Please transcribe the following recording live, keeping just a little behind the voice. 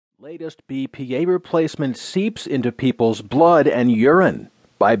Latest BPA replacement seeps into people's blood and urine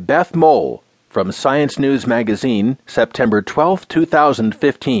by Beth from Science News Magazine, September 12,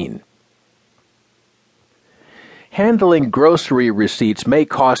 2015. Handling grocery receipts may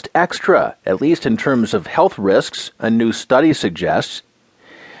cost extra, at least in terms of health risks, a new study suggests.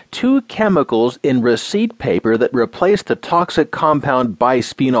 Two chemicals in receipt paper that replace the toxic compound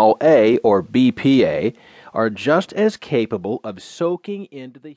bisphenol A, or BPA, are just as capable of soaking into the